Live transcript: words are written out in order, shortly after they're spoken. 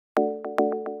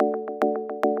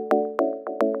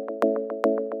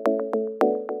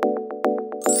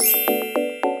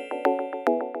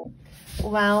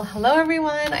Well, hello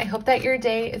everyone. I hope that your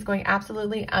day is going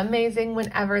absolutely amazing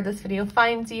whenever this video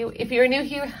finds you. If you're new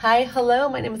here, hi, hello,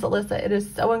 my name is Alyssa. It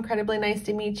is so incredibly nice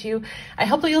to meet you. I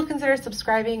hope that you'll consider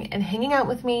subscribing and hanging out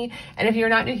with me. And if you're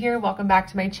not new here, welcome back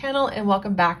to my channel and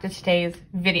welcome back to today's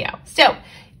video. So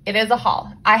it is a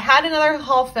haul. I had another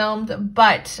haul filmed,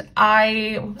 but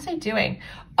what was I doing?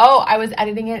 Oh, I was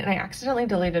editing it and I accidentally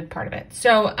deleted part of it.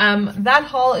 So that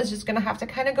haul is just gonna have to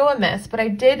kind of go amiss, but I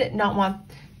did not want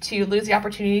to lose the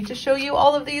opportunity to show you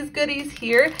all of these goodies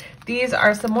here. These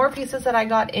are some more pieces that I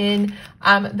got in.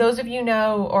 Those of you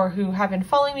know, or who have been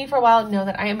following me for a while, know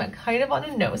that I am kind of on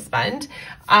a no spend.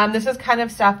 This is kind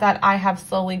of stuff that I have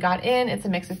slowly got in. It's a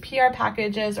mix of PR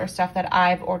packages or stuff that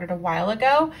I've ordered a while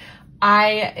ago.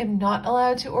 I am not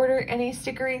allowed to order any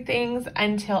stickery things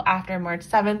until after March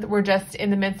 7th. We're just in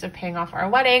the midst of paying off our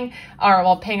wedding, or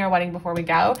well, paying our wedding before we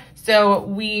go. So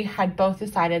we had both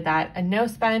decided that a no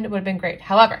spend would have been great.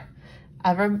 However,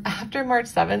 after March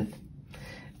 7th,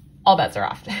 all bets are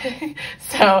off.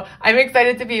 So I'm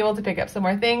excited to be able to pick up some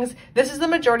more things. This is the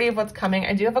majority of what's coming.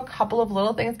 I do have a couple of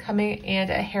little things coming and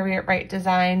a Harriet Wright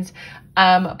Designs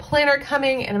planner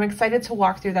coming, and I'm excited to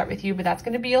walk through that with you, but that's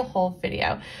going to be a whole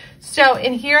video. So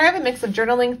in here I have a mix of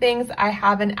journaling things. I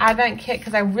have an advent kit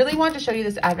because I really want to show you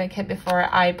this advent kit before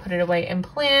I put it away and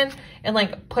plan and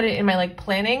like put it in my like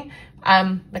planning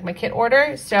like my kit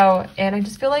order. So, and I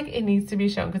just feel like it needs to be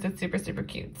shown because it's super, super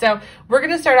cute. So we're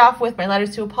going to start off with my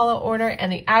Letters to Apollo order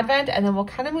and the advent, and then we'll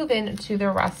kind of move into the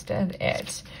rest of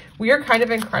it. We are kind of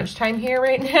in crunch time here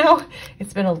right now.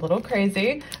 It's been a little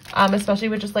crazy, especially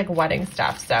with just like wedding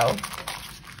stuff. So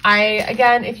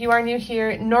again, if you are new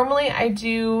here, normally I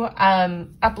do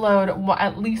upload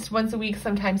at least once a week,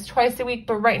 sometimes twice a week,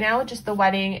 but right now just the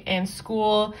wedding and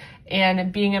school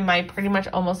and being in my pretty much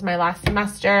almost my last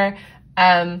semester,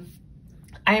 I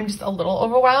am just a little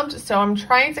overwhelmed. So I'm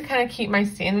trying to kind of keep my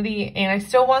sanity, and I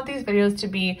still want these videos to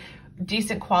be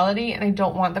decent quality, and I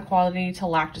don't want the quality to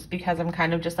lack just because I'm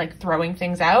kind of just like throwing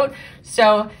things out.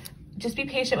 So just be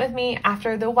patient with me.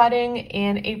 After the wedding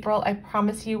in April, I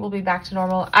promise you we'll be back to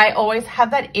normal. I always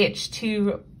have that itch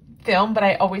to film, but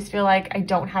I always feel like I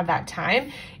don't have that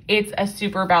time. It's a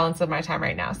super balance of my time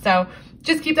right now. So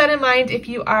just keep that in mind. If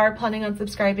you are planning on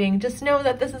subscribing, just know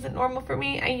that this isn't normal for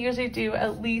me. I usually do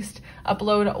at least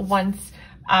upload once,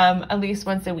 at least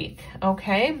once a week.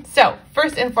 Okay. So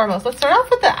first and foremost, let's start off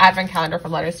with the advent calendar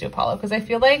from Letters to Apollo, because I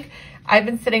feel like I've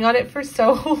been sitting on it for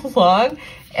so long,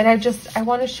 and I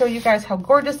want to show you guys how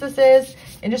gorgeous this is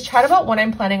and just chat about when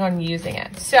I'm planning on using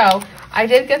it. So I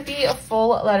did get the full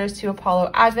Letters to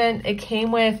Apollo advent. It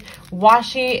came with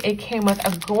washi. It came with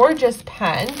a gorgeous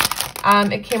pen.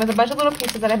 It came with a bunch of little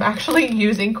pieces that I'm actually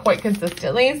using quite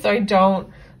consistently. So I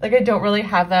don't really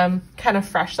have them kind of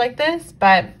fresh like this,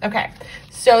 but okay.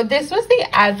 So this was the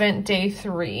Advent Day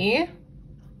 3,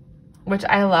 which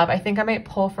I love. I think I might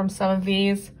pull from some of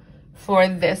these for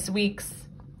this week's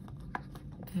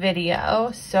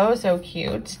video. So, so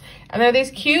cute. And they're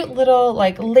these cute little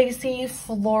like lacy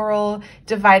floral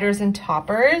dividers and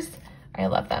toppers. I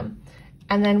love them.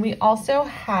 And then we also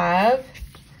have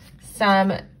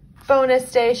some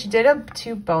bonus day. She did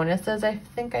 2 bonuses, I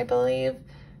believe.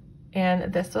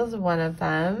 And this was one of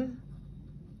them.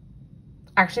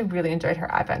 I actually really enjoyed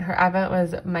her advent. Her advent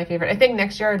was my favorite. I think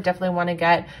next year I definitely want to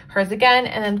get hers again,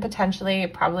 and then potentially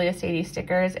probably a Sadie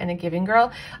stickers and a Giving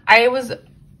Girl. I was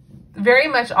very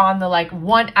much on the like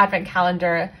 1 advent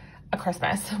calendar a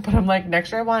Christmas, but I'm like,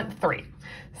 next year I want 3.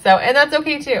 So, and that's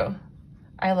okay too.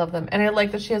 I love them. And I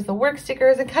like that she has the work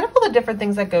stickers and kind of all the different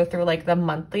things that go through like the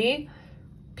monthly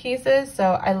pieces. So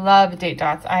I love date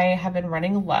dots. I have been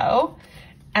running low.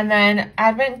 And then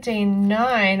Advent Day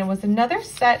 9 was another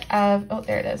set of, oh,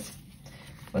 there it is.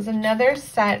 Was another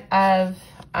set of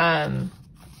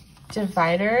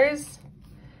dividers.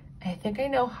 I think I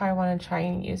know how I want to try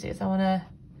and use these.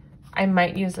 I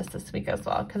might use this week as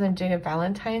well because I'm doing a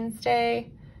Valentine's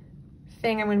Day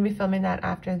thing. I'm going to be filming that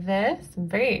after this. I'm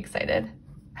very excited.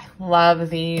 I love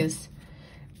these.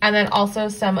 And then also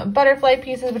some butterfly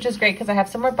pieces, which is great because I have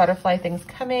some more butterfly things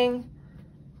coming.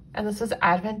 And this was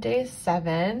Advent Day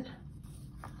 7.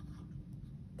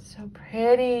 So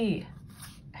pretty.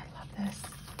 I love this.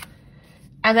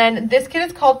 And then this kit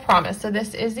is called Promise. So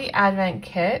this is the Advent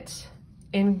kit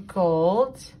in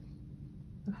gold.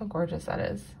 Look how gorgeous that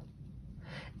is.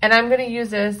 And I'm going to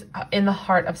use this in the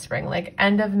heart of spring, like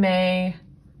end of May,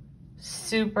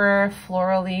 super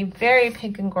florally, very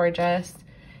pink and gorgeous.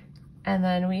 And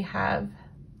then we have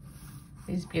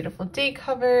these beautiful date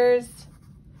covers.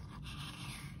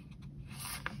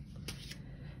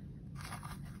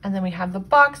 And then we have the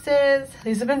boxes.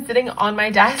 These have been sitting on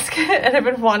my desk and I've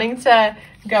been wanting to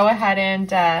go ahead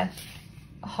and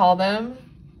haul them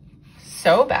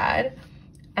so bad.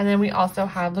 And then we also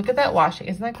have, look at that washi,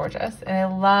 isn't that gorgeous? And I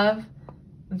love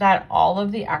that all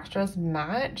of the extras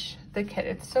match the kit.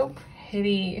 It's so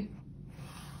pretty.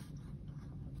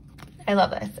 I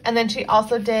love this. And then she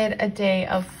also did a day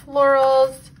of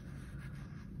florals.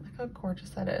 Look how gorgeous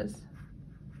that is.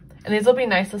 And these will be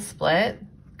nice to split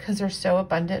because they're so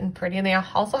abundant and pretty. And they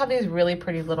also have these really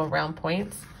pretty little round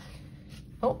points.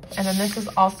 Oh, and then this is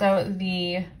also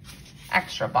the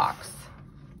extra box.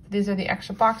 These are the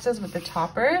extra boxes with the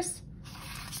toppers.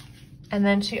 And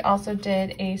then she also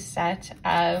did a set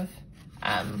of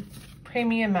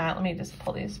premium matte. Let me just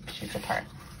pull these sheets apart.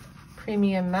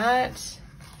 Premium matte.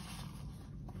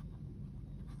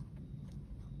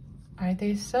 Aren't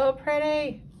they so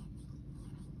pretty?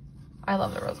 I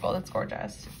love the rose gold, it's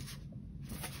gorgeous.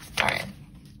 All right,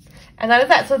 and that is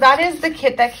that. So that is the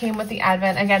kit that came with the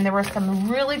Advent. Again, there were some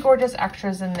really gorgeous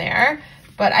extras in there,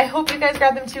 but I hope you guys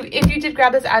grabbed them too. If you did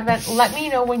grab this Advent, let me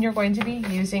know when you're going to be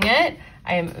using it.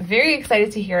 I am very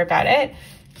excited to hear about it.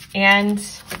 And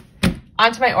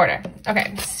on to my order.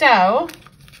 Okay, so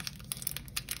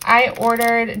I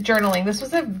ordered journaling. This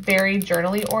was a very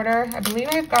journaly order. I believe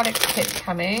I've got a kit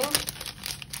coming.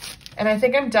 And I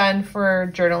think I'm done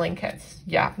for journaling kits.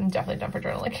 Yeah, I'm definitely done for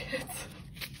journaling kits.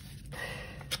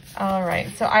 All right,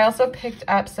 so I also picked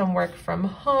up some work from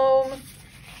home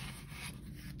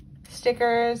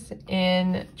stickers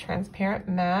in transparent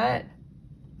matte.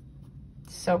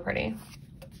 So pretty.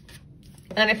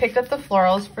 And I picked up the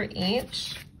florals for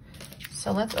each.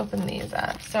 So let's open these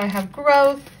up. So I have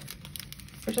growth,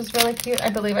 which is really cute. I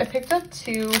believe I picked up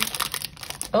two.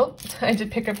 Oh, I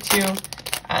did pick up two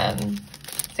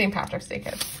St. Patrick's Day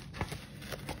kits.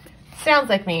 Sounds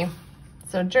like me.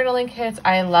 So journaling kits,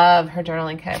 I love her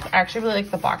journaling kits. I actually really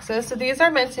like the boxes. So these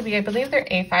are meant to be, I believe they're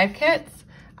A5 kits,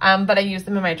 but I use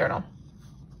them in my journal.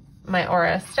 My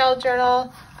Aura Estelle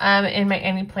journal, in my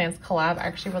Annie Plants collab. I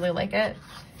actually really like it.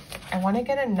 I want to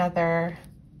get another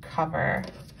cover.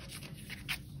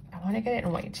 I want to get it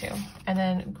in white too. And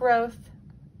then growth.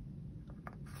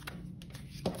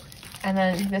 And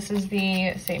then this is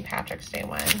the St. Patrick's Day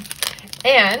one.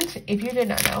 And if you did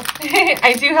not know,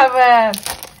 I do have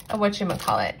a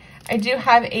whatchamacallit. I do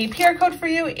have a PR code for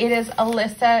you. It is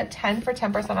Alyssa10 for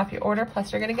 10% off your order.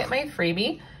 Plus you're going to get my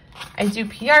freebie. I do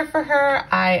PR for her.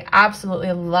 I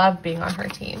absolutely love being on her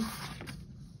team.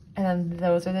 And then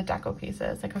those are the deco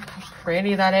pieces. Like, look how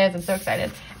pretty that is. I'm so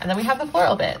excited. And then we have the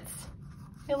floral bits.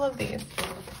 I love these.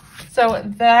 So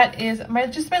that is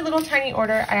just my little tiny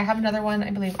order. I have another one, I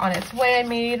believe, on its way I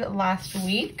made last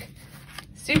week.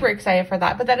 Super excited for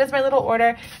that. But that is my little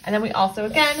order. And then we also,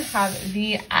 again, have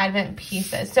the Advent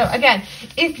pieces. So again,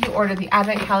 if you order the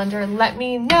Advent calendar, let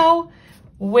me know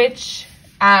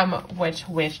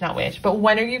not which, but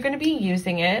when are you going to be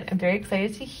using it? I'm very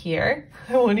excited to hear.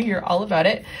 I want to hear all about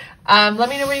it. Let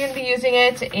me know where you're going to be using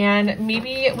it, and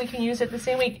maybe we can use it the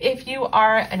same week. If you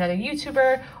are another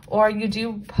YouTuber or you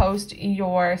do post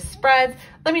your spreads,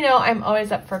 let me know. I'm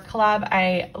always up for collab.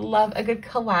 I love a good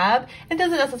collab. It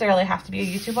doesn't necessarily have to be a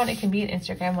YouTube one. It can be an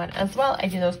Instagram one as well. I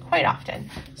do those quite often.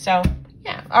 So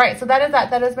yeah. All right. So that is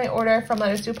that. That is my order from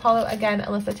Letters to Apollo. Again,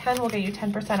 Alyssa10 will get you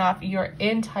 10% off your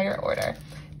entire order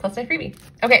plus my freebie.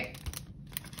 Okay.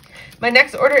 My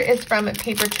next order is from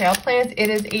Paper Trail Plans.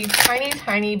 It is a tiny,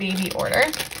 tiny baby order.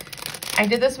 I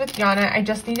did this with Yana. I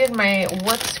just needed my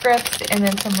work scripts and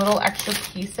then some little extra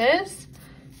pieces.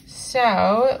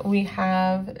 So we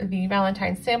have the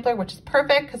Valentine's sampler, which is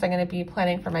perfect because I'm going to be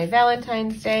planning for my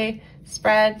Valentine's Day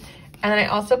spread. And then I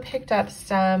also picked up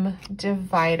some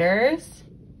dividers.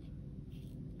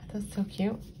 That's so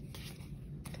cute.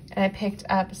 And I picked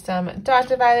up some dot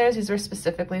dividers. These were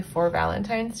specifically for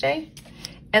Valentine's Day.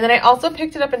 And then I also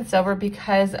picked it up in silver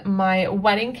because my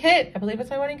wedding kit, I believe it's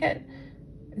my wedding kit.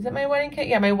 Is it my wedding kit?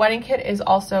 Yeah, my wedding kit is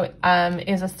also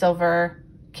is a silver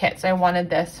kit. So I wanted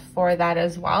this for that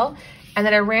as well. And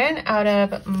then I ran out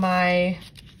of my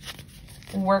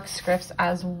work scripts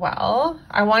as well.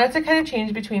 I wanted to kind of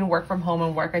change between work from home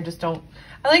and work. I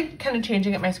like kind of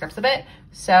changing up my scripts a bit.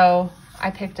 So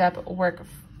I picked up work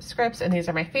scripts, and these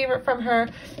are my favorite from her.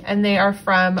 And they are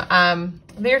from,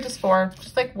 they're just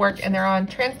like work, and they're on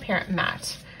transparent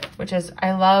matte, which is,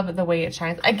 I love the way it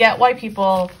shines. I get why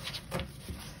people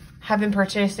have been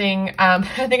purchasing, I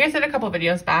think I said a couple of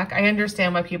videos back, I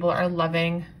understand why people are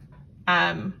loving,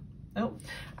 I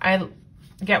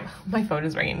get, my phone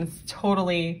is ringing, it's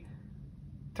totally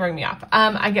throwing me off.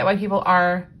 I get why people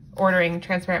are ordering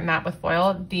transparent matte with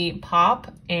foil, the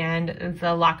pop and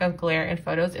the lack of glare in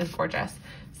photos is gorgeous.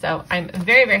 So I'm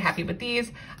very, very happy with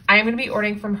these. I'm gonna be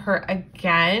ordering from her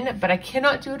again, but I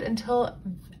cannot do it until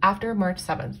after March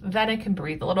 7th. Then I can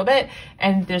breathe a little bit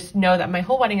and just know that my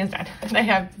whole wedding is done.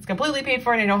 And it's completely paid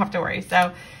for and I don't have to worry.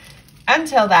 So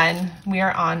until then, we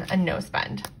are on a no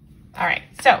spend. All right,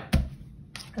 so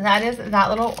that is that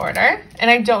little order. And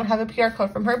I don't have a PR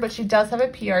code from her, but she does have a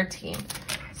PR team.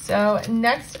 So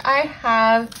next I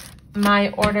have my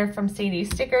order from Sadie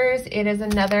Stickers. It is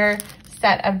another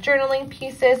set of journaling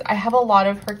pieces. I have a lot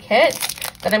of her kits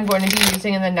that I'm going to be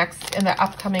using in the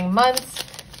upcoming months.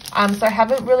 So I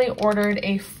haven't really ordered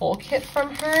a full kit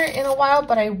from her in a while,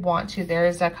 but I want to.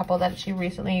 There's a couple that she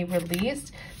recently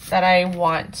released that I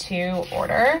want to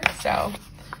order. So,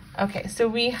 okay, so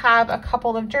we have a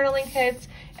couple of journaling kits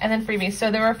and then freebies.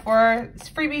 So there were 4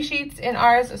 freebie sheets in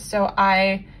ours. So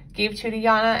I gave 2 to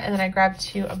Yana and then I grabbed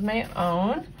 2 of my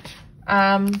own.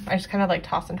 I just kind of like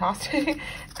toss and toss.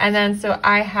 And then, so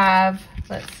I have,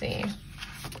 let's see.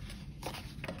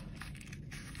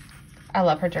 I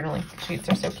love her journaling sheets,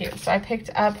 they're so cute. So I picked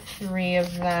up 3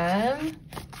 of them.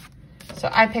 So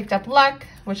I picked up Luck,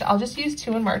 which I'll just use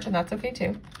 2 in March and that's okay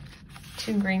too.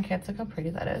 2 green kits, look how pretty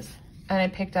that is. And I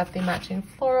picked up the matching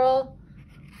floral.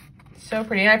 So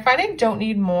pretty, and I find I don't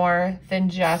need more than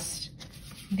just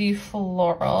the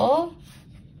floral.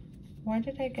 Why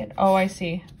did I get, oh, I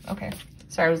see. Okay,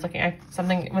 sorry, I was looking,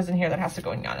 something was in here that has to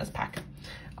go in Yana's pack.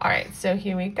 All right, so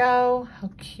here we go. How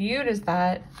cute is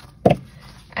that?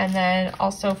 And then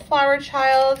also Flower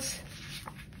Child.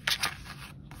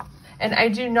 And I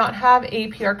do not have a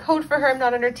PR code for her. I'm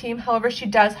not on her team. However, she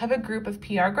does have a group of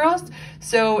PR girls.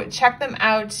 So check them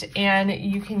out and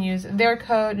you can use their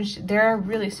code. They're a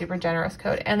really super generous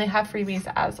code and they have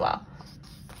freebies as well.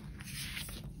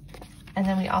 And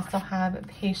then we also have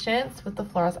Patience with the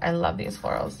florals. I love these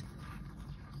florals.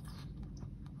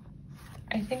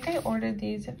 I think I ordered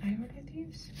these. Did I order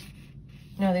these?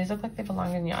 No, these look like they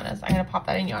belong in Yana's. I'm gonna pop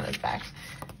that in Yana's bag.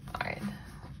 All right,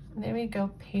 there we go,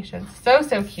 Patience. So,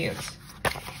 so cute.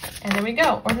 And there we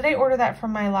go. Or did I order that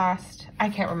from my last? I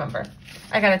can't remember.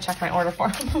 I gotta check my order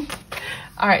form.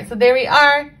 All right, so there we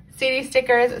are. Sadie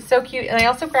Stickers, so cute. And I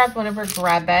also grabbed one of her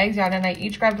grab bags. Yana and I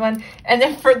each grabbed one. And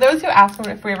then for those who ask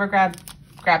me if we ever grab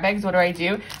bags, what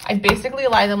do? I basically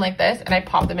lie them like this and I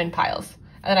pop them in piles.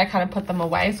 And then I kind of put them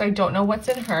away. So I don't know what's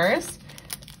in hers.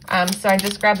 So I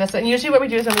just grabbed this. And usually what we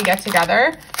do is when we get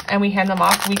together and we hand them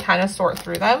off, we kind of sort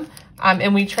through them.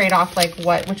 And we trade off like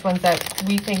which ones that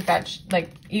we think that like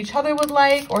each other would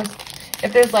like, or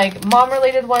if there's like mom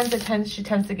related ones, she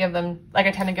tends to give them, like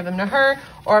I tend to give them to her.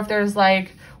 Or if there's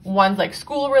like ones like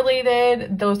school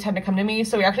related, those tend to come to me.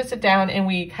 So we actually sit down and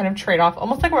we kind of trade off,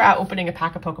 almost like we're out opening a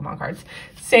pack of Pokemon cards.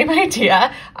 Same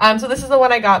idea. So this is the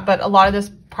one I got, but a lot of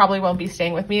this probably won't be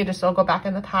staying with me. It just will go back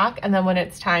in the pack. And then when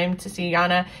it's time to see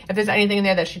Yana, if there's anything in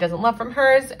there that she doesn't love from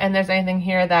hers and there's anything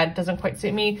here that doesn't quite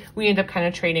suit me, we end up kind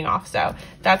of trading off. So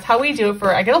that's how we do it.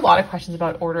 I get a lot of questions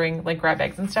about ordering like grab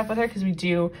bags and stuff with her because we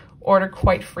do order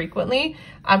quite frequently.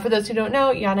 For those who don't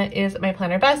know, Yana is my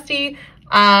planner bestie.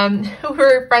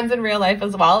 We're friends in real life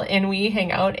as well, and we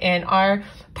hang out and our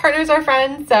partners are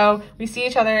friends, so we see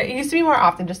each other. It used to be more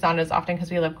often, just not as often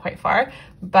because we live quite far,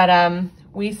 but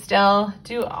we still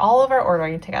do all of our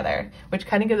ordering together, which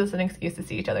kind of gives us an excuse to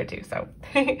see each other too. So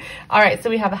all right, so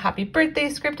we have a happy birthday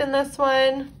script in this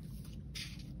one,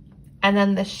 and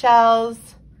then the shells,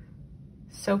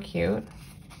 so cute.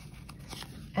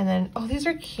 And then, oh, these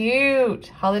are cute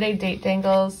holiday date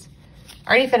dangles.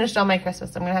 I already finished all my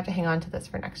Christmas, so I'm gonna have to hang on to this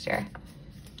for next year.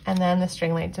 And then the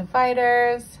string light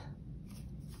dividers,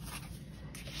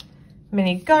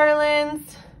 mini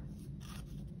garlands,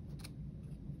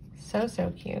 so,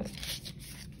 so cute.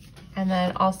 And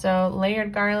then also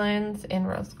layered garlands in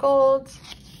rose gold,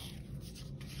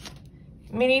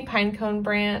 mini pine cone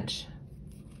branch.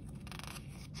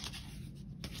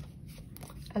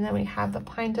 And then we have the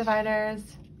pine dividers.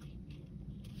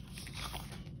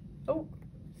 Oh.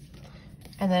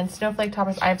 And then snowflake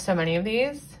toppers. I have so many of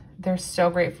these. They're so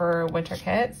great for winter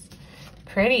kits.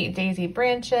 Pretty daisy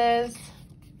branches.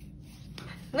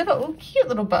 Little cute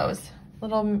little bows.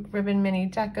 Little ribbon mini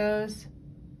decos.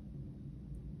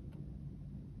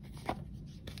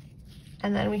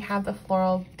 And then we have the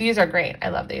floral. These are great. I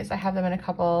love these. I have them in a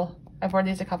couple. I've worn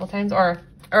these a couple times, or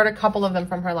ordered a couple of them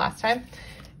from her last time.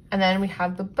 And then we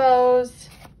have the bows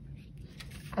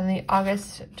and the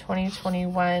August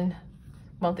 2021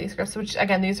 monthly scripts, which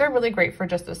again, these are really great for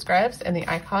just the scripts and the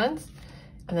icons.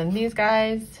 And then these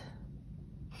guys.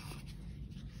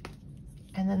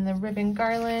 And then the ribbon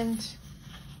garland.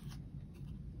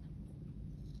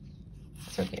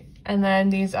 So cute. And then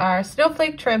these are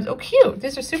snowflake trims. Oh, cute.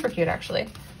 These are super cute, actually.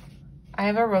 I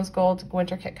have a rose gold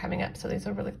winter kit coming up, so these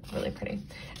are really, really pretty.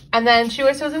 And then she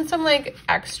always throws in some like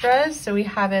extras. So we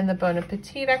have in the Bon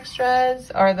Appetit extras,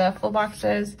 or the full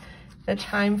boxes, the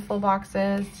Time full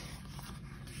boxes,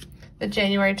 the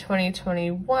January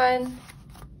 2021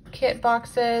 kit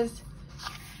boxes.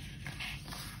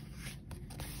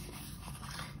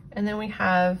 And then we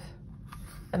have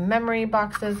the memory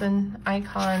boxes and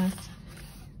icons.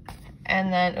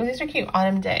 And then, oh, these are cute,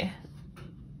 Autumn Day.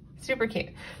 Super cute.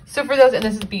 So for those, and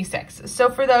this is B6. So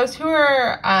for those who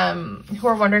are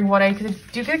wondering what I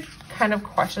do, get kind of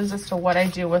questions as to what I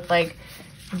do with like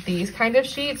these kind of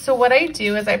sheets. So what I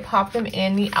do is I pop them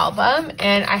in the album,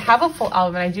 and I have a full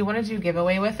album and I do want to do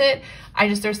giveaway with it.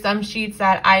 There's some sheets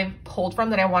that I've pulled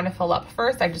from that I want to fill up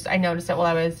first. I noticed it while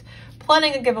I was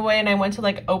planning a giveaway and I went to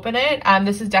like open it.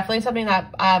 This is definitely something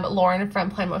that Lauren from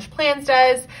Plan Mosh Plans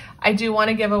does. I do want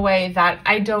to give away that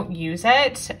I don't use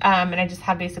it, and I just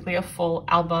have basically a full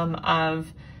album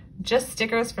of just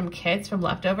stickers from kits from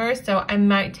leftovers. So I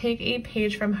might take a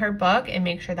page from her book and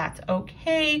make sure that's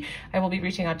okay. I will be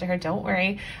reaching out to her, don't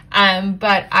worry.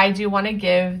 But I do want to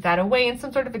give that away in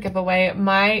some sort of a giveaway.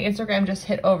 My Instagram just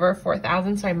hit over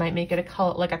 4,000, so I might make it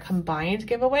like a combined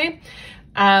giveaway.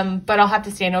 But I'll have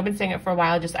to see. I know I've been saying it for a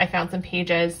while. I found some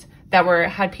pages that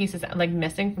had pieces like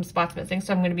missing, from spots missing.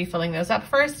 So I'm going to be filling those up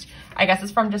first. I guess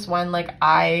it's from just one, like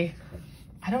I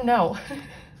don't know.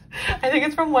 I think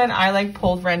it's from when I like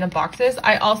pulled random boxes.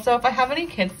 I also, if I have any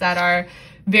kits that are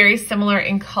very similar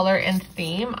in color and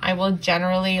theme, I will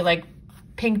generally, like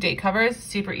pink date covers,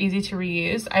 super easy to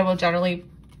reuse. I will generally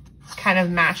kind of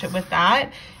match it with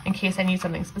that in case I need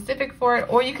something specific for it.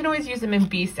 Or you can always use them in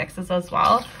B6s as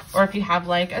well. Or if you have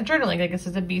like a journaling, like this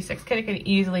is a B6 kit, it can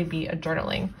easily be a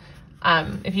journaling.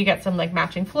 If you get some like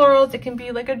matching florals, it can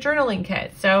be like a journaling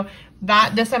kit. So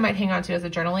this I might hang on to as a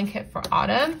journaling kit for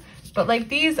autumn. But like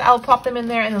these, I'll pop them in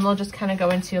there and then they'll just kind of go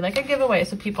into like a giveaway.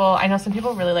 So I know some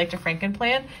people really like to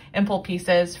Franken-plan and pull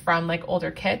pieces from like older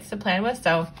kits to plan with.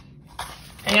 So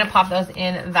I'm gonna pop those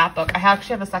in that book. I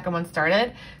actually have a second one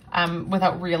started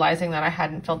without realizing that I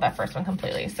hadn't filled that first one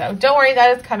completely. So don't worry,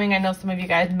 that is coming. I know some of you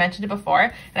guys mentioned it before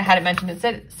and I hadn't mentioned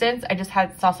it since. I just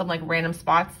saw some like random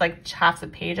spots, like halves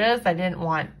of pages I didn't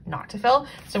want not to fill.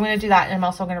 So I'm gonna do that, and I'm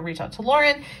also gonna reach out to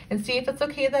Lauren and see if it's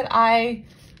okay that I,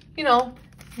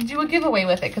 do a giveaway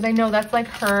with it, because I know that's like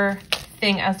her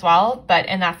thing as well,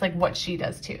 and that's like what she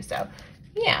does too. So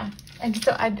yeah, I'm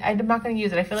not going to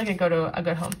use it. I feel like I go to a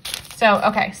good home. So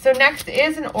okay, so next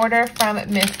is an order from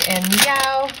Miss and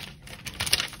Meow,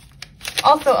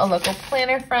 also a local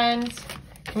planner friend.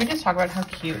 Can we just talk about how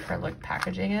cute her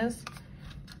packaging is?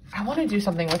 I want to do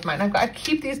something with mine. I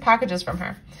keep these packages from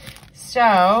her.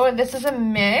 So this is a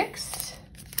mix.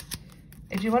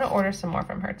 I do want to order some more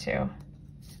from her too.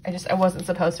 I wasn't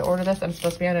supposed to order this. I'm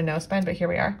supposed to be on a no spend, but here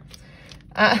we are.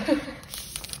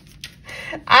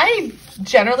 I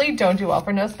generally don't do well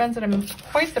for no spends, and I'm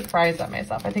quite surprised at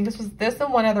myself. I think this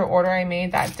and one other order I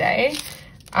made that day.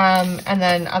 And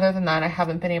then other than that, I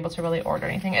haven't been able to really order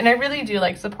anything. And I really do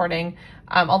like supporting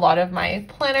a lot of my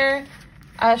planner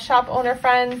shop owner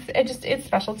friends. It's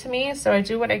special to me, so I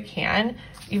do what I can,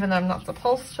 even though I'm not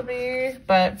supposed to be.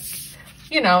 But,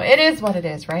 it is what it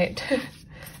is, right?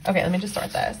 Okay, let me just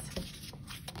sort this.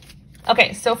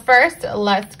 Okay, so first,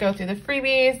 let's go through the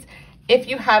freebies. If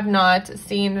you have not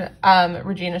seen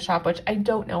Regina shop, which I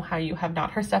don't know how you have not,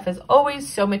 her stuff is always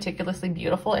so meticulously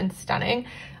beautiful and stunning.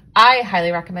 I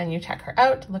highly recommend you check her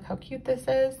out. Look how cute this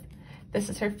is. This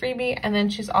is her freebie. And then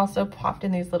she's also popped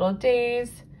in these little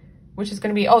days, which is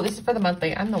going to be, oh, this is for the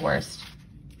monthly. I'm the worst.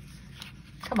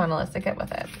 Come on, Alyssa, get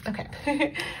with it.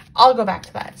 Okay, I'll go back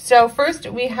to that. So first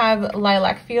we have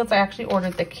Lilac Fields. I actually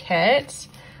ordered the kit.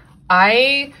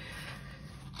 I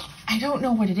don't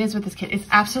know what it is with this kit. It's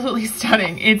absolutely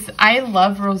stunning. I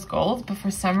love rose gold, but for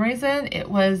some reason it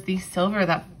was the silver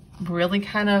that really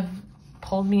kind of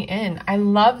pulled me in. I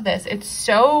love this. It's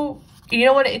so,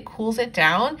 it cools it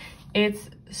down. It's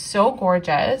so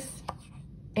gorgeous.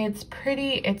 It's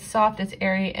pretty, it's soft, it's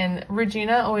airy, and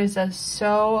Regina always does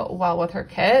so well with her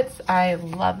kits. I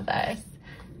love this.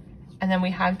 And then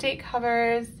we have date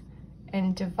covers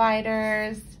and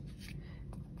dividers.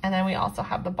 And then we also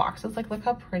have the boxes. Like, look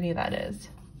how pretty that is.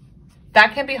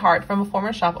 That can be hard. From a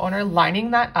former shop owner,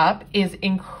 lining that up is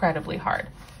incredibly hard.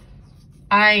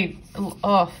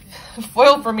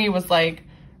 Foil for me was like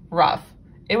rough.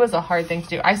 It was a hard thing to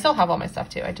do. I still have all my stuff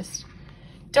too. I just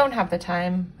don't have the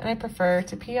time, and I prefer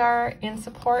to PR and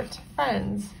support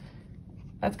friends.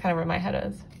 That's kind of where my head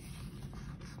is.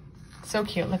 So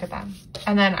cute, look at that.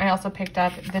 And then I also picked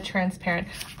up the transparent.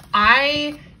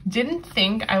 I Didn't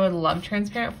think I would love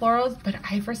transparent florals, but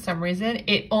for some reason,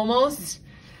 it almost,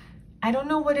 I don't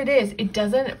know what it is. It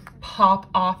doesn't pop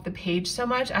off the page so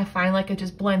much. I find like it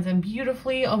just blends in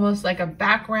beautifully, almost like a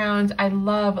background. I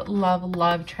love, love,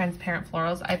 love transparent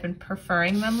florals. I've been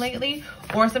preferring them lately.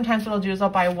 Or sometimes what I'll do is I'll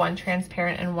buy one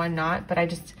transparent and one not, but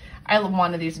I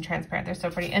wanted these in transparent. They're so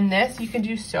pretty. And this, you can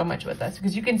do so much with this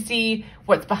because you can see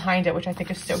what's behind it, which I think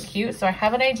is so cute. So I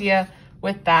have an idea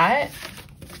with that.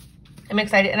 I'm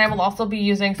excited. And I will also be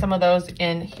using some of those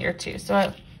in here too.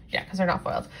 So yeah, because they're not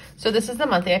foiled. So this is the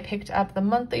monthly. I picked up the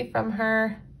monthly from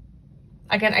her.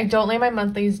 Again, I don't lay my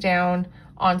monthlies down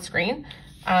on screen.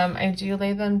 I do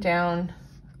lay them down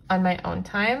on my own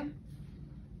time.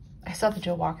 I still have to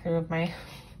do a walkthrough of my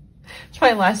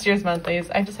last year's monthlies.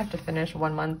 I just have to finish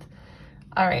 1 month.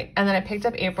 All right, and then I picked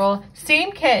up April.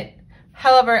 Same kit.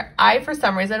 However, I, for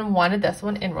some reason, wanted this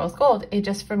one in rose gold. It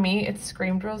just, for me, it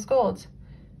screamed rose gold.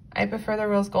 I prefer the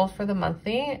rose gold for the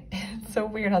monthly. It's so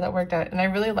weird how that worked out. And I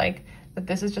really like that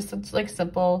this is just such like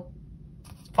simple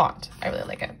font. I really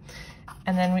like it.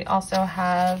 And then we also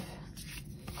have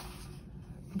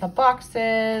the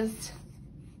boxes.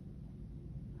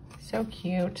 So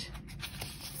cute.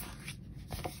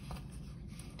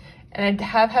 And I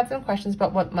have had some questions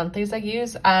about what monthlies I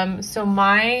use. So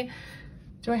my,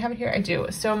 do I have it here? I do.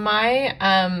 So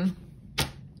my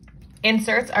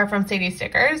inserts are from Sadie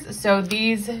Stickers. So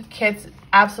these kits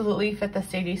absolutely fit the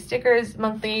Sadie Stickers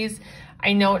monthlies.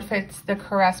 I know it fits the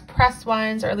Caress Press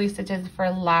ones, or at least it did for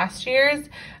last year's.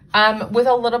 With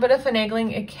a little bit of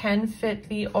finagling, it can fit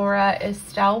the Aura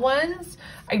Estelle ones.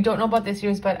 I don't know about this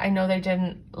year's, but I know they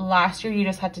didn't last year. You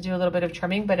just had to do a little bit of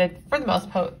trimming, but it, for the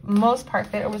most part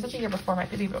fit, or was it the year before?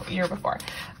 Might be the year before.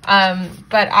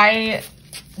 But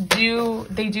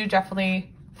they do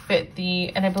definitely fit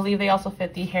the, and I believe they also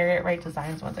fit the Harriet Wright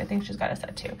Designs ones. I think she's got a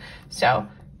set too. So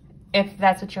if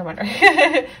that's what you're wondering,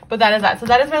 but that is that. So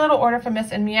that is my little order from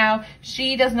Miss and Meow.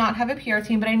 She does not have a PR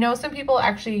team, but I know some people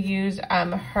actually use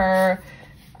her,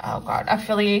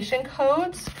 affiliation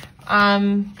codes.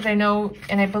 Because I know,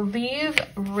 and I believe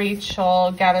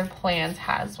Rachel Gathered Plans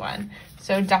has one.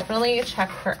 So definitely check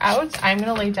her out. I'm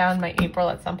going to lay down my April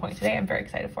at some point today. I'm very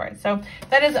excited for it. So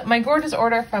that is my gorgeous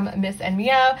order from Miss and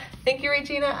Meow. Thank you,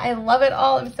 Regina. I love it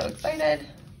all. I'm so excited.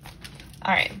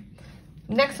 All right.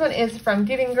 Next one is from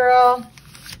Giving Girl.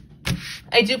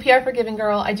 I do PR for Giving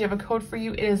Girl. I do have a code for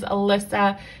you. It is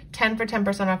Alyssa, 10 for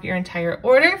 10% off your entire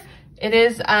order. It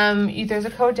is, there's a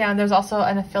code down. There's also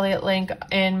an affiliate link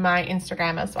in my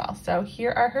Instagram as well. So here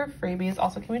are her freebies.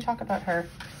 Also, can we talk about her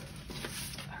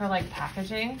like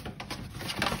packaging?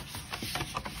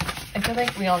 I feel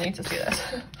like we all need to see this.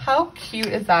 How cute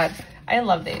is that? I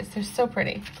love these. They're so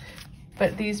pretty.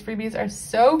 But these freebies are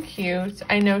so cute.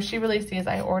 I know she released these.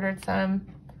 I ordered some.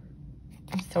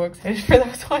 I'm so excited for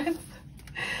those ones.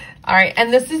 All right,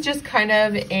 and this is just kind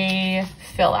of a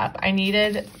fill up. I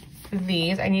needed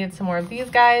these. I needed some more of these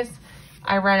guys.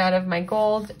 I ran out of my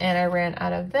gold, and I ran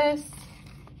out of this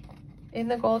in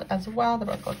the gold as well. The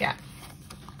rose gold, yeah.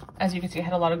 As you can see, I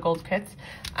had a lot of gold kits.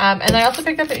 And I also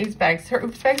picked up an Oops bags. Her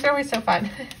Oops bags are always so fun.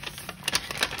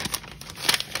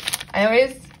 I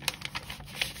always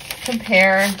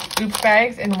compare Oops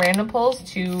bags and random pulls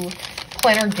to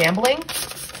planner gambling.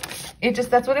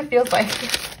 That's what it feels like.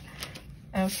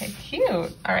 Okay, cute.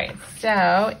 All right,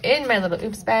 so in my little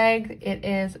Oops bag, it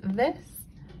is this.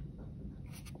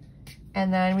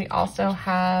 And then we also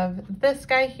have this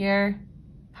guy here.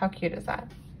 How cute is that,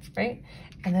 right?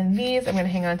 And then these, I'm gonna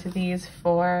hang on to these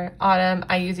for autumn.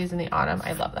 I use these in the autumn,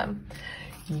 I love them.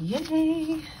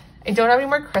 Yay. I don't have any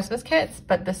more Christmas kits,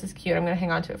 but this is cute. I'm gonna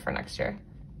hang on to it for next year.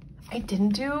 I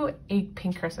didn't do a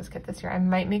pink Christmas kit this year. I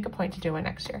might make a point to do one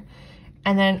next year.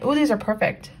 And then, oh, these are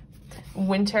perfect.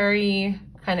 Wintry,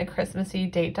 kind of Christmassy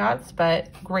date dots, but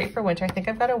great for winter. I think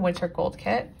I've got a winter gold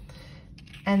kit.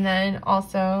 And then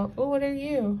also, oh, what are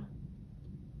you?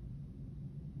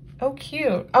 Oh,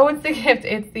 cute. Oh, it's the gift.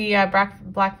 It's the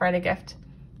Black Friday gift.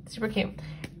 Super cute.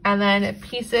 And then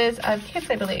pieces of kits,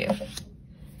 I believe.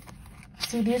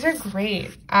 See, these are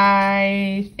great.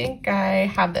 I think I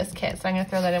have this kit, so I'm gonna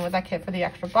throw that in with that kit for the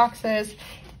extra boxes.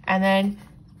 And then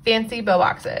fancy bow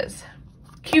boxes.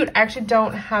 Cute. I actually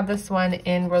don't have this one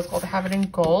in rose gold. I have it in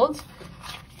gold.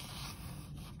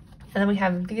 And then we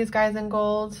have these guys in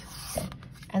gold.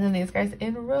 And then these guys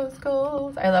in rose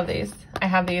gold. I love these. I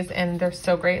have these and they're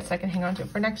so great, so I can hang on to it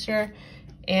for next year.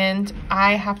 And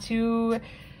I have to,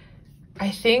 I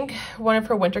think one of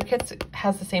her winter kits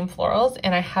has the same florals,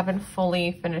 and I haven't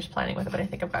fully finished planning with it, but I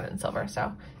think I've got it in silver,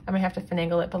 so I might have to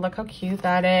finagle it. But look how cute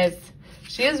that is.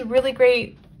 She has really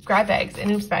great grab bags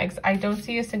and oops bags. I don't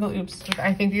see a single oops.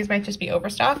 I think these might just be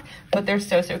overstock, but they're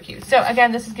so, so cute. So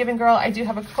again, this is Giving Girl. I do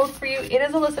have a code for you. It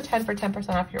is Alyssa10 for 10%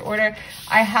 off your order.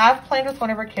 I have planned with one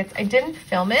of her kits. I didn't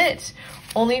film it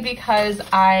only because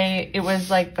it was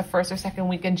like the first or second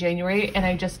week in January and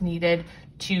I just needed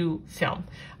to film.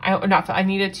 I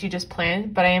needed to just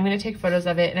plan, but I am going to take photos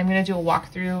of it and I'm going to do a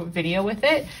walkthrough video with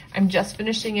it. I'm just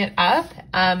finishing it up.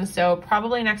 So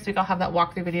probably next week I'll have that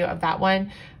walkthrough video of that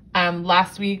one,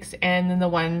 last week's, and then the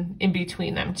one in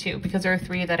between them too, because there are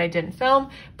 3 that I didn't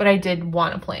film, but I did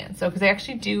want to plan. So, because I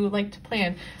actually do like to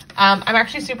plan. I'm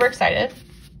actually super excited.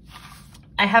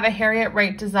 I have a Harriet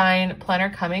Wright design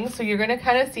planner coming. So you're going to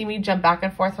kind of see me jump back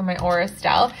and forth from my Aura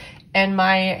Estelle and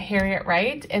my Harriet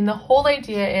Wright. And the whole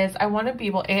idea is I want to be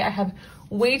able, I have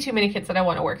way too many kits that I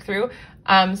want to work through.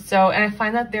 And I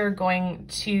find that they're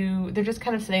just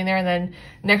kind of sitting there, and then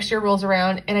next year rolls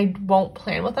around and I won't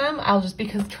plan with them.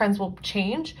 Because trends will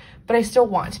change, but I still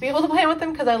want to be able to plan with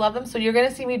them because I love them. So you're going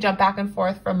to see me jump back and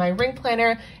forth from my ring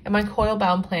planner and my coil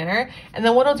bound planner. And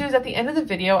then what I'll do is at the end of the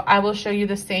video, I will show you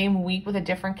the same week with a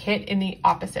different kit in the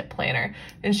opposite planner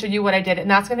and show you what I did.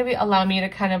 And that's going to allow me to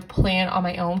kind of plan on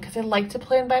my own because I like to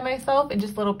plan by myself in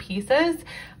just little pieces.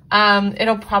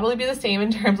 It'll probably be the same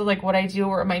in terms of like what I do,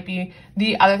 or it might be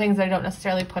the other things that I don't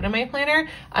necessarily put in my planner.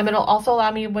 It'll also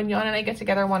allow me, when Yana and I get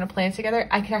together and want to plan together,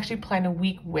 I can actually plan a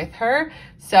week with her.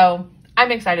 So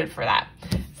I'm excited for that.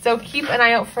 So keep an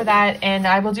eye out for that, and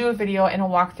I will do a video and a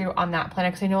walkthrough on that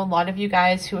planner because I know a lot of you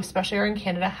guys who especially are in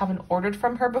Canada haven't ordered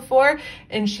from her before,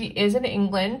 and she is in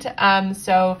England.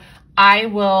 So I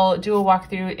will do a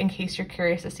walkthrough in case you're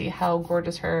curious to see how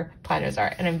gorgeous her planners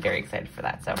are, and I'm very excited for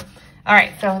that. So all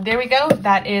right, so there we go.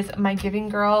 That is my Giving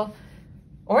Girl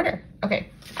order. Okay,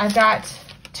 I've got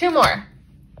 2 more.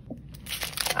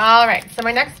 All right, so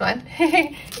my next one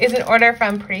is an order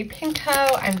from Pretty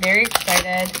Pinko. I'm very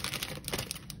excited.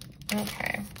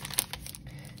 Okay.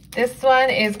 This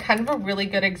one is kind of a really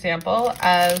good example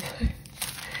of,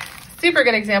 super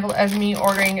good example of me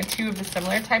ordering 2 of the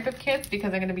similar type of kits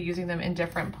because I'm going to be using them in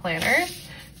different planners.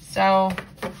 So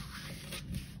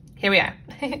here we are.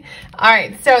 All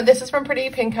right, so this is from Pretty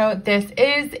Pinko. This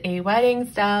is a wedding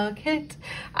style kit.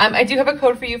 I do have a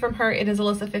code for you from her. It is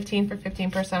Alyssa15 for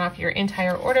 15% off your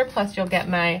entire order. Plus you'll get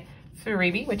my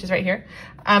freebie, which is right here.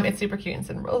 It's super cute. It's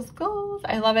in rose gold.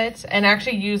 I love it. And I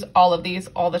actually use all of these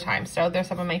all the time. So they're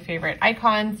some of my favorite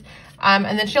icons.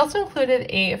 And then she also included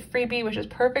a freebie, which is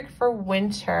perfect for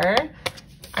winter.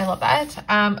 I love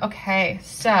that. Okay,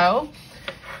 so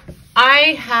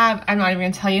I'm not even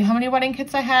gonna tell you how many wedding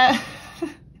kits I have.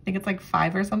 I think it's like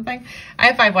 5 or something. I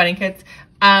have 5 wedding kits.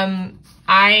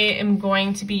 I am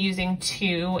going to be using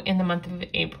 2 in the month of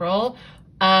April.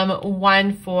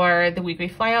 One for the week we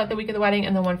fly out, the week of the wedding,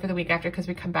 and then one for the week after because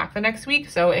we come back the next week.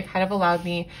 So it kind of allowed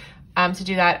me to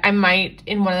do that. I might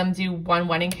in one of them do 1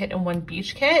 wedding kit and 1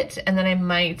 beach kit, and then I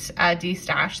might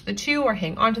destash the 2 or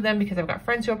hang on to them because I've got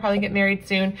friends who will probably get married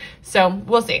soon. So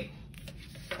we'll see.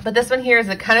 But this one here is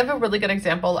kind of a really good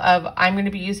example of I'm going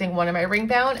to be using one of my ring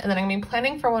bound, and then I'm going to be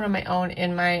planning for one of my own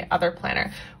in my other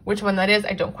planner. Which one that is,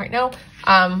 I don't quite know.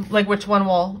 Like which one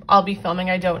I'll be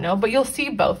filming, I don't know, but you'll see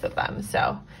both of them.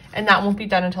 So, and that won't be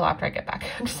done until after I get back.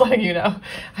 I'm just letting you know.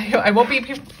 I won't be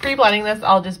pre-planning this.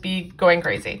 I'll just be going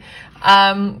crazy.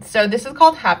 So this is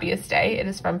called Happiest Day. It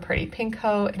is from Pretty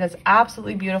Pinko. It is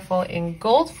absolutely beautiful in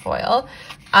gold foil.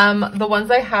 The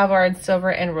ones I have are in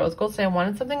silver and rose gold, so I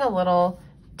wanted something a little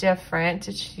different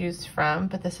to choose from,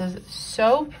 but this is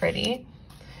so pretty.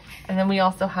 And then we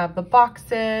also have the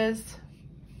boxes,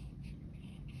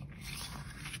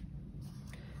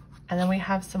 and then we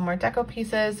have some more deco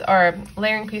pieces or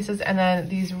layering pieces, and then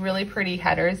these really pretty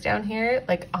headers down here.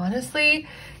 Like honestly,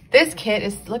 this kit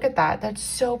is, look at that, that's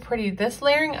so pretty. This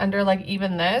layering under, like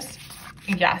even this,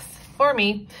 yes, for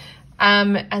me.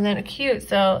 And then cute.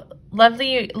 So loved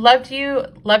you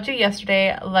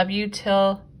yesterday, love you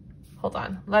till, hold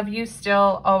on. Love you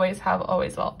still, always have,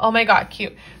 always will. Oh my God,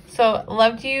 cute. So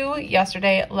loved you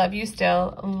yesterday, love you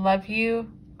still, love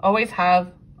you, always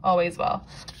have, always will.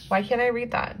 Why can't I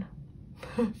read that?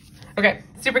 Okay,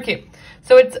 super cute.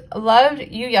 So it's loved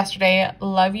you yesterday,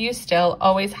 love you still,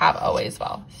 always have, always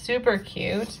will. Super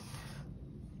cute.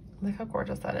 Look how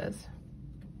gorgeous that is.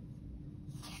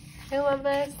 I love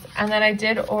this. And then I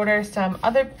did order some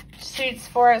other sheets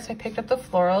for it. So I picked up the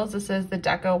florals. This is the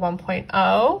Deco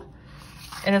 1.0.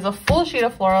 It is a full sheet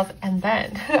of florals, and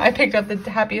then I picked up the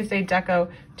Happiest Day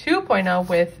Deco 2.0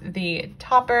 with the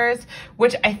toppers,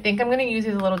 which I think I'm going to use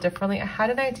these a little differently. I had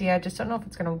an idea, I just don't know if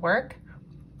it's going to work.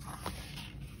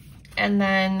 And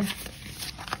then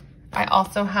I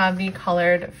also have the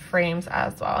colored frames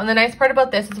as well. And the nice part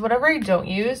about this is whatever I don't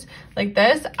use, like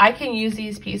this, I can use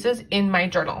these pieces in my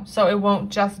journal. So it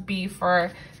won't just be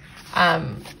for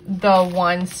the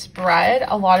one spread.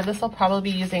 A lot of this I'll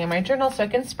probably be using in my journal so I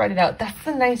can spread it out. That's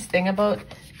the nice thing about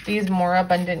these more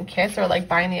abundant kits, or like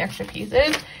buying the extra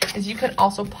pieces, is you can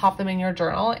also pop them in your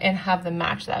journal and have them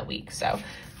match that week. So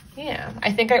yeah,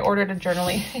 I think I ordered a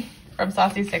journaling from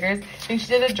Saucy Stickers. I think she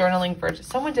did a journaling version.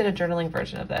 Someone did a journaling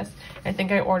version of this. I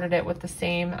think I ordered it with the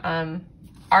same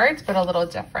art, but a little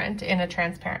different in a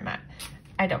transparent matte.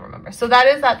 I don't remember. So that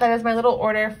is that is my little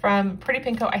order from Pretty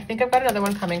Pinko. I think I've got another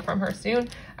one coming from her soon.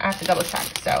 I have to double check.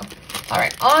 So, all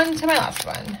right, on to my last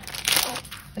one.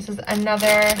 This is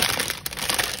another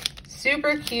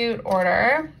super cute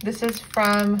order. This is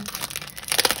from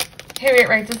Harriet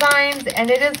Wright Designs, and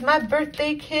it is my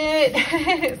birthday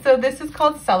kit. So this is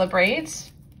called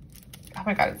Celebrate. Oh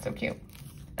my God, it's so cute.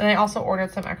 And I also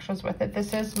ordered some extras with it.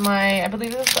 This is my, I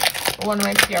believe this is one of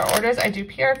my PR orders. I do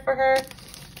PR for her. I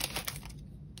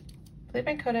believe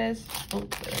my code is, oh,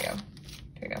 there we go.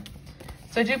 Here we go.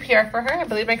 So I do PR for her. I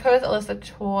believe my code is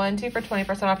Alyssa20 for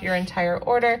 20% off your entire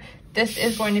order. This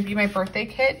is going to be my birthday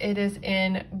kit. It is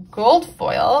in gold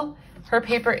foil. Her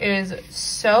paper is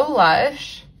so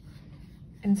lush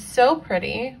and so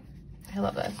pretty. I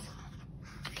love this.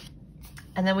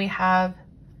 And then we have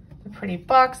the pretty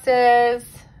boxes,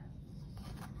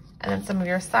 and then some of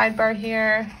your sidebar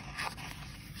here.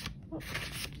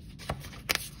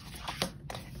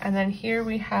 And then here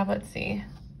we have, let's see,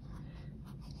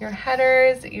 your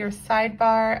headers, your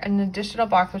sidebar, an additional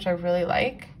box, which I really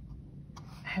like.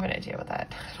 I have an idea with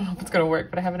that. I don't know if it's gonna work,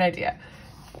 but I have an idea.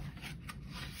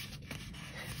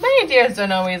 My ideas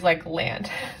don't always like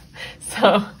land. So,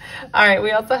 all right,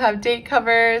 we also have date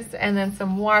covers and then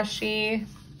some washi.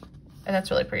 And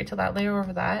that's really pretty. Till that layer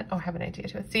over that. Oh, I have an idea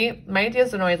to it. See, my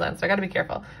ideas don't always land, so I gotta be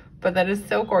careful. But that is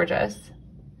so gorgeous.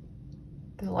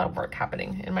 There's a lot of work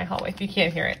happening in my hallway if you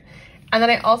can't hear it. And then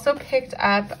I also picked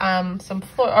up some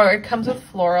it comes with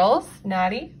florals.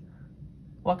 Natty,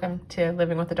 welcome to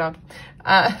living with a dog.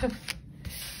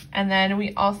 And then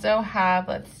we also have,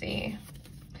 let's see,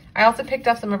 I also picked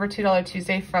up some of her $2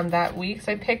 Tuesday from that week.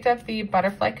 So I picked up the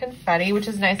butterfly confetti, which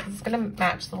is nice. It's gonna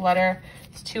match the letter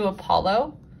to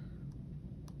Apollo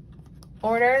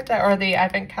order that, or the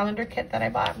advent calendar kit that I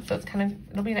bought. So it's kind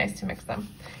of, it'll be nice to mix them.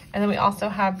 And then we also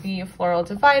have the floral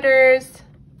dividers.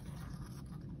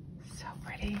 So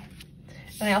pretty.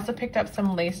 And I also picked up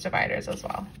some lace dividers as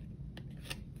well.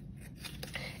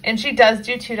 And she does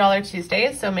do $2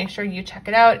 Tuesdays, so make sure you check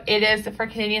it out. It is, for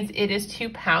Canadians, it is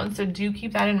 £2, so do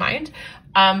keep that in mind.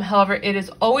 However, it is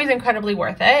always incredibly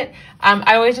worth it.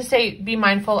 I always just say be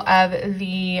mindful of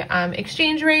the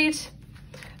exchange rate.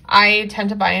 I tend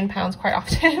to buy in pounds quite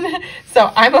often, so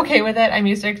I'm okay with it. I'm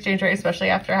used to exchange rate, especially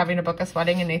after having to book a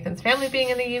wedding and Nathan's family being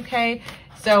in the UK.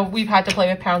 So we've had to play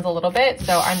with pounds a little bit,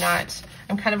 so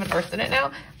I'm kind of versed in it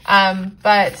now.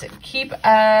 But keep an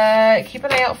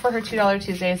eye out for her $2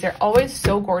 Tuesdays. They're always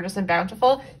so gorgeous and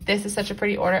bountiful. This is such a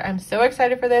pretty order. I'm so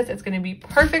excited for this. It's going to be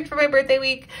perfect for my birthday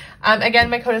week.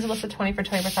 Again, my code is Alyssa20 for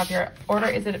 20% off your order.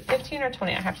 Is it at 15 or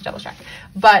 20? I have to double check.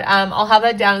 But I'll have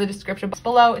that down in the description box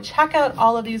below. Check out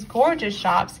all of these gorgeous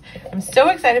shops. I'm so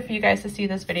excited for you guys to see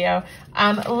this video.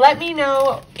 Let me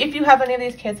know if you have any of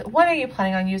these kits. When are you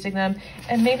planning on using them?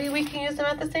 And maybe we can use them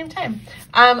at the same time.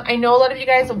 I know a lot of you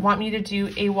guys want me to do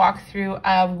a walkthrough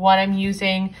of what I'm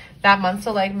using that month.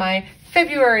 So like my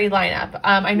February lineup.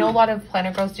 I know a lot of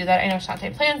planner girls do that. I know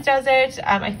Shantae Plans does it.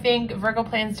 I think Virgo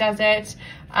Plans does it.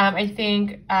 I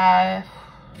think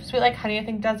Sweet Like Honey, I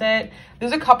think does it.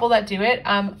 There's a couple that do it.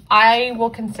 I will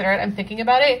consider it. I'm thinking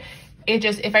about it. It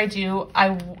just, if I do,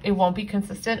 it won't be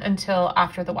consistent until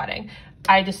after the wedding.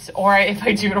 Or if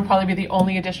I do, it'll probably be the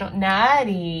only additional,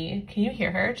 Natty, can you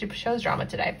hear her? She shows drama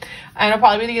today. And it'll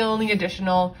probably be the only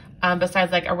additional,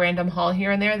 besides like a random haul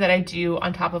here and there, that I do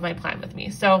on top of my plan with me.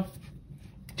 So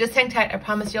just hang tight. I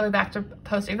promise you'll be back to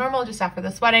posting normal just after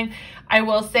this wedding. I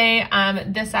will say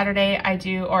this Saturday I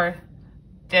do, or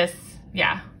this,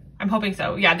 yeah, I'm hoping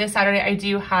so. Yeah, this Saturday I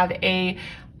do have a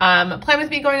plan with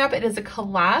me going up. It is a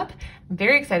collab. I'm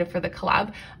very excited for the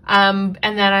collab. And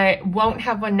then I won't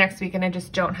have one next week, and I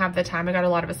just don't have the time. I got a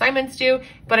lot of assignments due,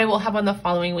 but I will have one the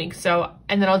following week. So,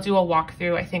 and then I'll do a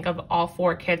walkthrough, I think, of all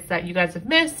 4 kits that you guys have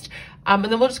missed. And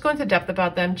then we'll just go into depth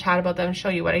about them, chat about them, show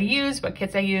you what I used, what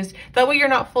kits I used. That way you're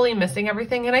not fully missing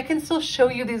everything, and I can still show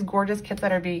you these gorgeous kits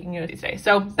that are being used today.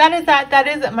 So that is that. That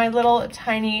is my little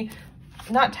tiny,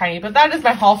 not tiny, but that is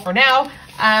my haul for now.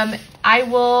 I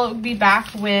will be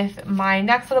back with my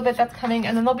next little bit that's coming,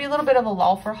 and then there'll be a little bit of a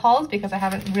lull for hauls because I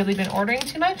haven't really been ordering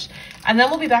too much. And then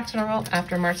we'll be back to normal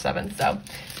after March 7th. So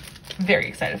very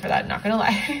excited for that, not gonna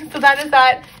lie. So that is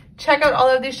that. Check out all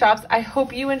of these shops. I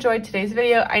hope you enjoyed today's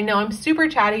video. I know I'm super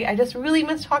chatty. I just really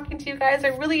miss talking to you guys. I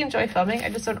really enjoy filming. I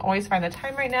just don't always find the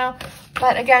time right now.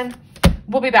 But again,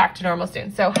 we'll be back to normal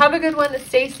soon. So have a good one,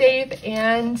 stay safe,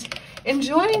 and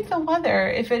enjoy the weather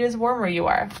if it is warm where you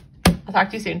are. I'll talk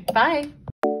to you soon. Bye.